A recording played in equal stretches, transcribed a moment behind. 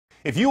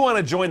If you want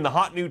to join the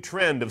hot new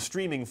trend of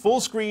streaming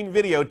full-screen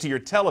video to your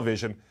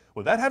television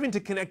without having to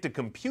connect a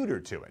computer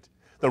to it,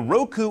 the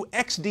Roku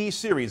XD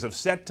series of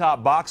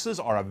set-top boxes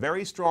are a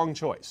very strong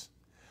choice.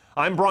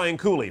 I'm Brian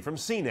Cooley from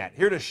Cnet,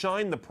 here to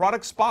shine the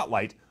product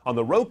spotlight on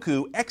the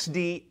Roku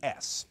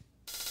XD-S.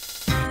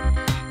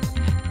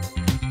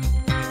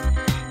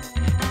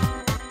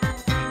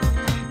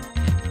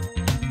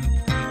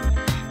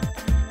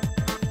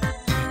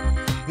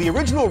 The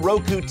original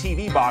Roku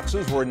TV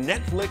boxes were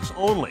Netflix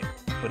only,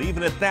 but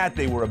even at that,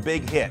 they were a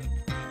big hit.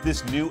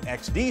 This new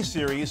XD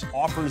series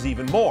offers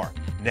even more: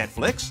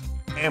 Netflix,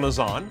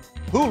 Amazon,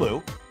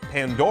 Hulu,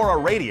 Pandora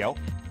Radio,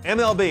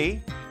 MLB,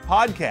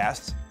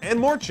 podcasts, and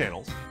more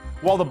channels,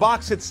 while the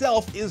box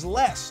itself is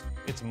less.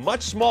 It's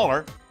much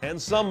smaller, and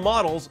some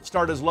models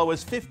start as low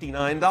as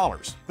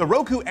 $59. The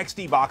Roku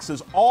XD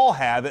boxes all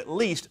have at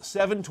least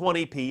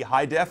 720p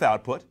high-def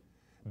output,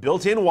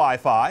 built-in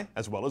Wi-Fi,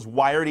 as well as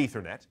wired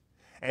Ethernet,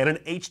 and an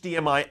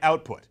HDMI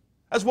output,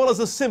 as well as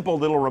a simple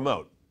little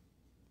remote.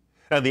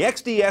 Now, the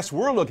XD-S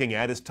we're looking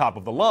at is top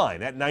of the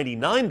line at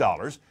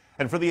 $99,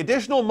 and for the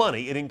additional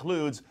money, it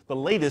includes the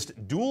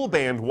latest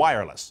dual-band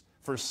wireless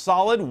for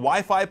solid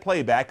Wi-Fi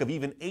playback of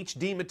even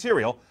HD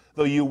material,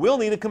 though you will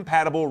need a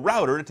compatible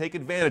router to take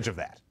advantage of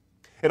that.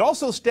 It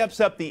also steps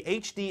up the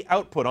HD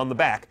output on the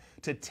back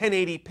to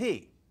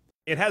 1080p.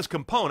 It has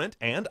component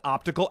and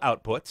optical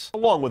outputs,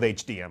 along with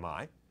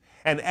HDMI,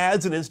 and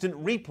adds an instant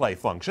replay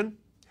function,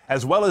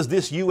 as well as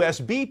this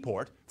USB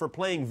port for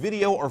playing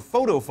video or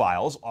photo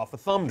files off a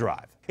thumb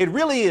drive. It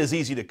really is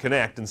easy to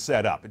connect and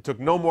set up. It took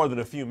no more than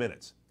a few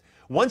minutes.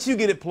 Once you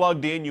get it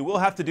plugged in, you will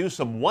have to do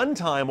some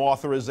one-time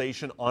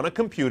authorization on a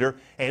computer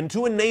and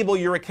to enable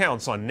your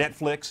accounts on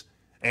Netflix,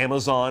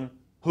 Amazon,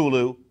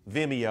 Hulu,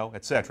 Vimeo,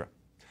 etc.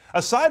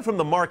 Aside from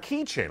the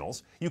marquee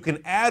channels, you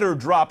can add or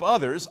drop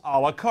others a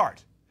la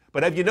carte.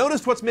 But have you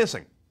noticed what's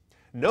missing?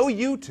 No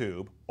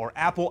YouTube or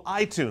Apple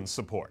iTunes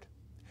support.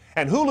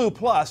 And Hulu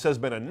Plus has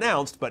been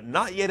announced but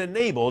not yet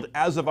enabled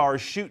as of our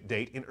shoot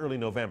date in early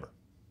November.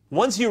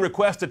 Once you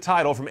request a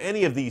title from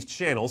any of these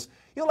channels,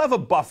 you'll have a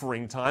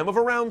buffering time of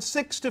around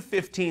 6 to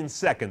 15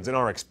 seconds in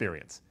our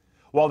experience.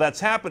 While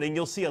that's happening,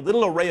 you'll see a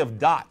little array of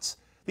dots.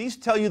 These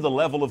tell you the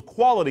level of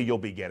quality you'll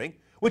be getting,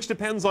 which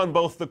depends on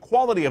both the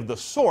quality of the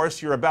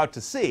source you're about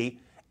to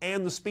see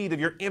and the speed of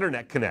your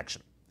internet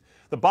connection.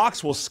 The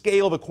box will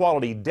scale the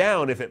quality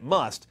down if it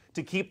must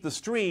to keep the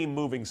stream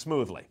moving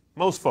smoothly.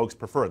 Most folks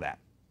prefer that.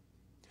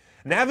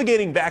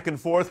 Navigating back and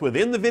forth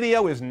within the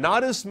video is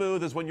not as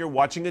smooth as when you're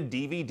watching a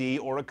DVD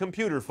or a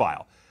computer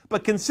file,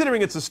 but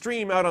considering it's a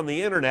stream out on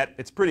the internet,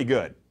 it's pretty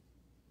good.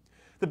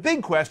 The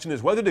big question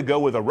is whether to go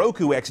with a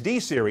Roku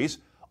XD series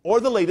or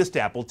the latest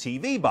Apple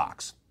TV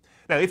box.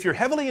 Now, if you're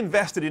heavily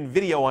invested in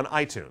video on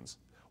iTunes,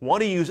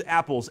 want to use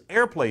Apple's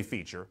AirPlay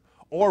feature,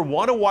 or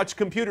want to watch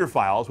computer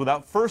files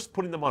without first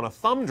putting them on a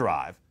thumb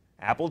drive,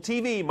 Apple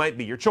TV might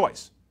be your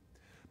choice.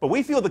 But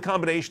we feel the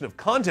combination of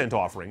content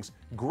offerings,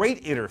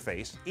 great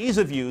interface, ease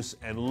of use,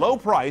 and low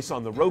price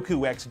on the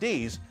Roku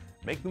XDs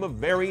make them a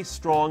very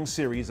strong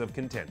series of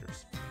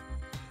contenders.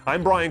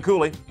 I'm Brian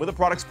Cooley with a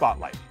Product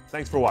Spotlight.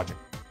 Thanks for watching.